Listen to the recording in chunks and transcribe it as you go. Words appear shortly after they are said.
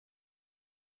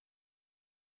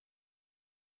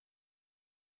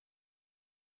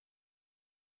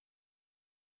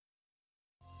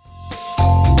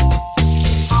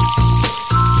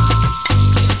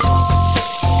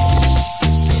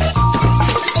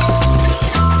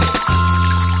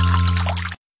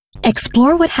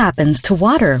Explore what happens to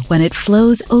water when it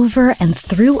flows over and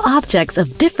through objects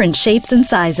of different shapes and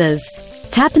sizes.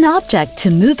 Tap an object to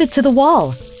move it to the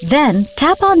wall. Then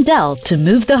tap on Del to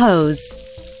move the hose.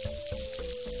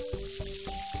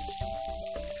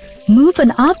 Move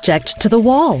an object to the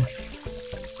wall.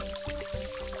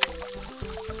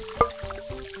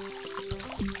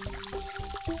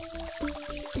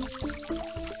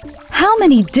 How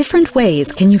many different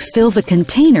ways can you fill the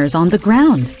containers on the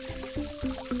ground?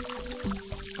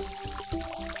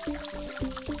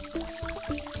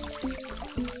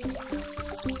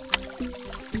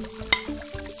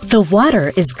 The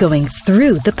water is going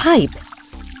through the pipe.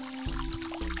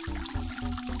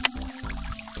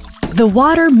 The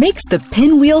water makes the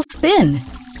pinwheel spin.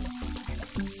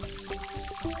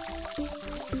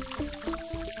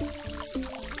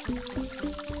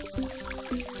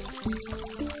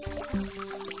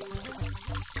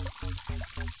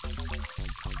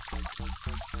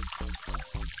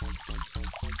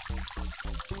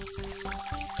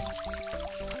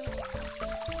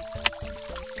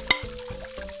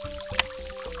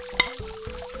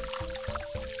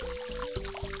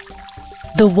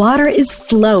 The water is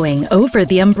flowing over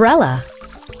the umbrella.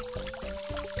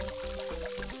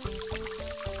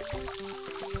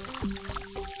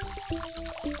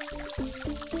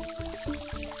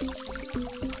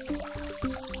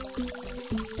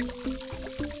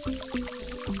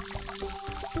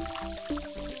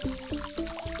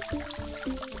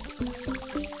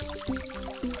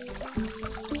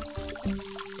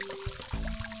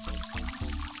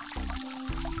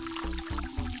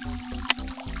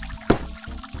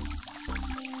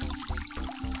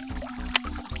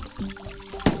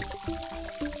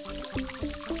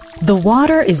 The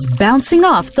water is bouncing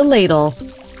off the ladle.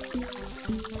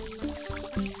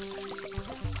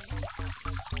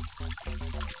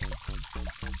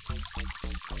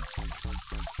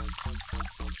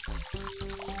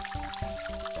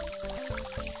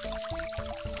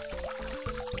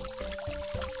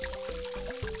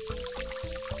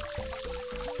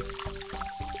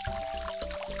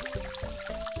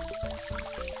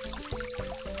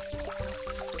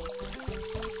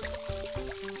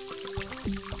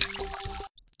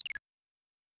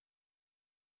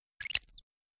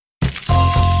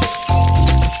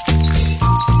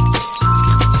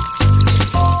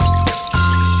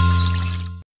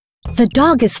 The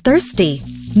dog is thirsty.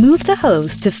 Move the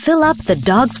hose to fill up the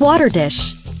dog's water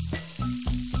dish.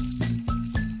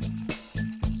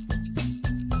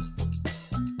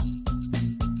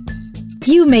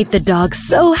 You made the dog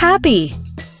so happy.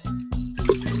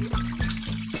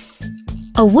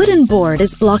 A wooden board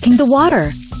is blocking the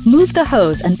water. Move the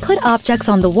hose and put objects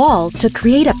on the wall to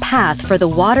create a path for the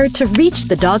water to reach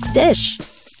the dog's dish.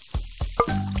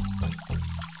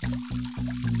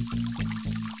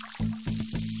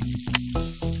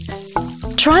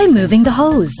 Try moving the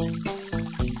hose.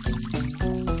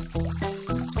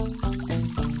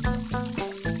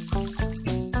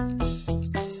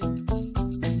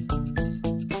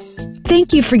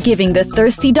 Thank you for giving the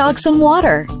thirsty dog some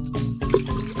water.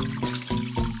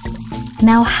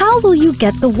 Now how will you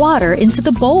get the water into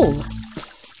the bowl?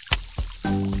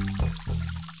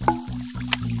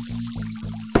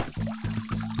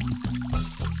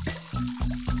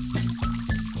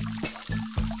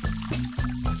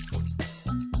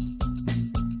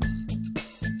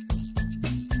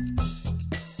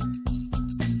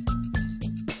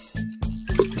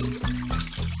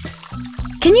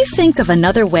 Can you think of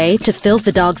another way to fill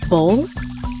the dog's bowl?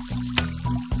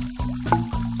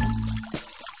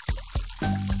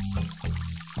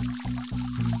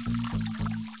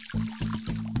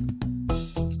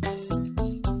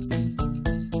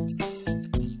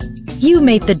 You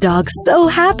made the dog so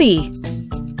happy!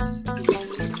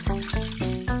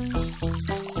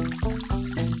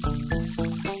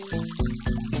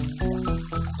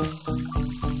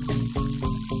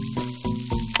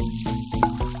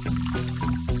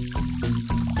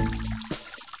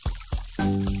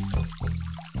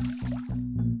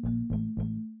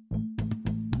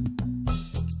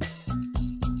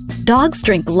 Dogs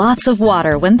drink lots of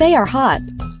water when they are hot.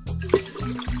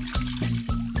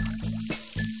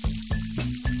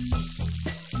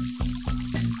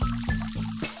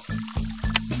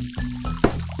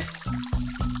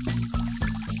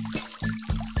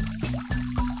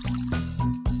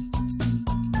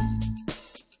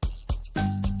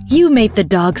 You made the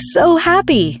dog so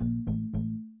happy!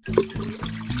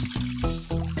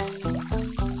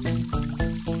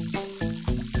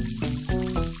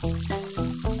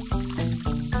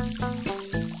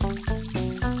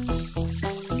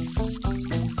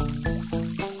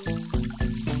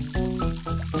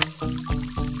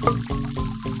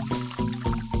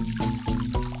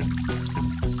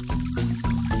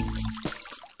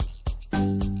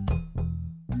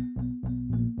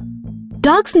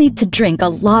 Dogs need to drink a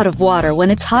lot of water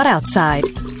when it's hot outside.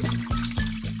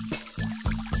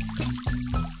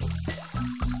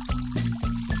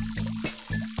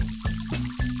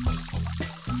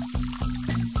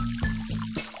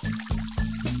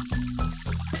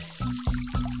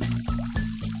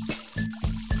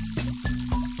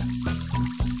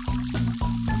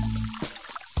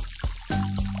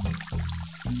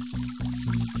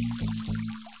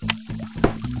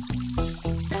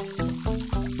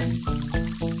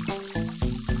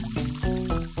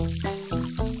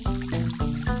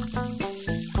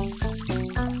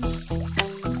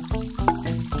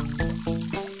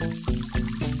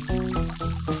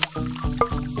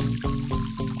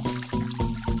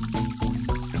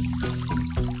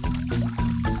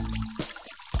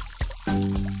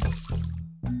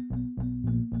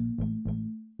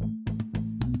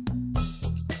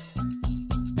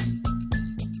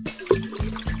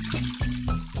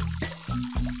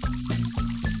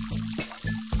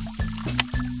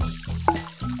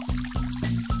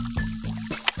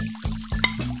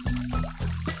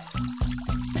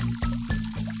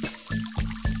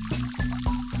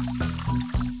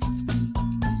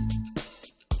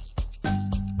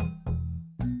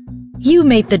 You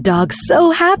made the dog so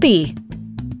happy!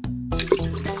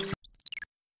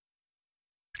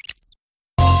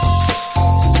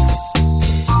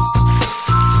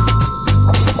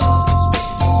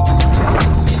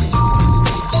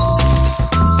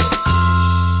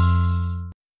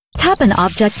 Tap an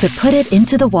object to put it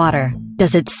into the water.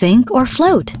 Does it sink or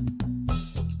float?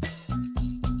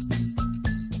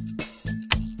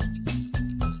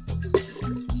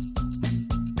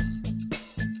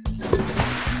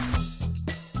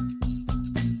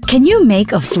 Can you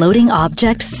make a floating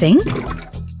object sink?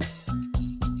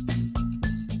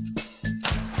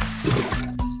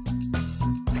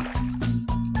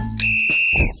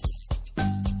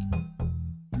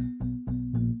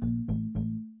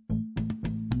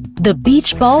 The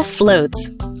beach ball floats.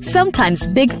 Sometimes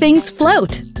big things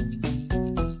float.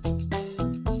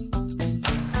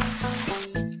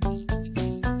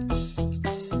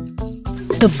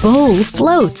 The bowl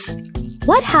floats.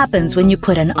 What happens when you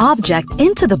put an object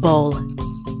into the bowl?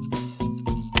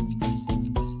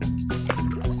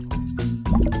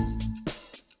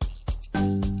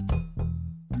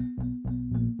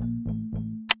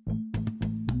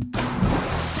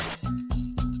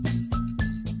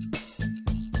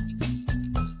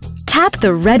 Tap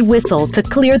the red whistle to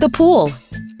clear the pool.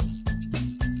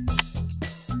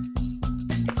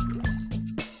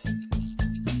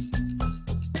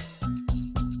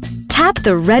 Tap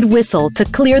the red whistle to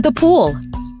clear the pool.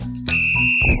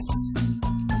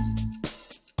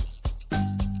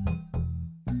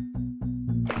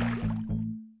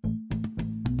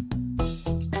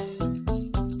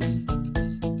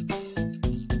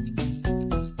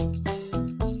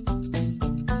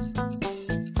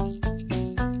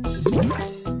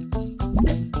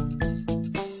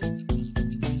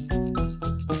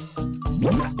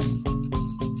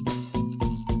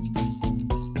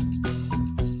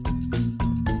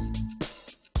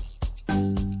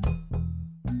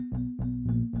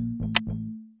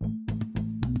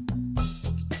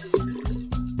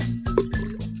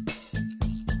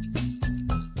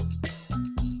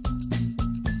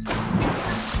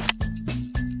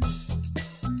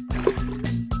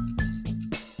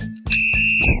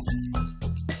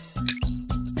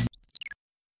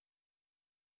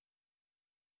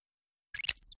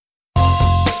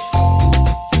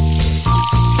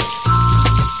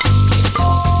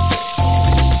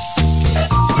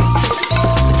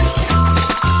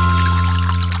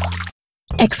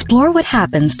 Explore what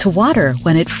happens to water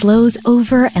when it flows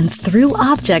over and through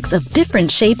objects of different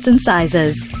shapes and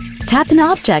sizes. Tap an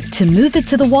object to move it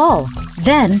to the wall.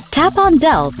 Then tap on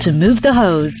Del to move the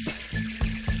hose.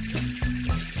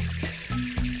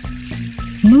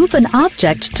 Move an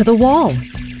object to the wall.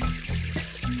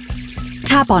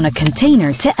 Tap on a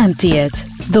container to empty it.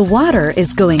 The water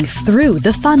is going through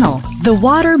the funnel. The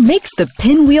water makes the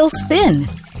pinwheel spin.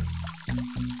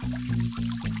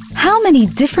 How many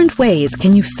different ways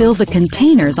can you fill the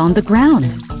containers on the ground?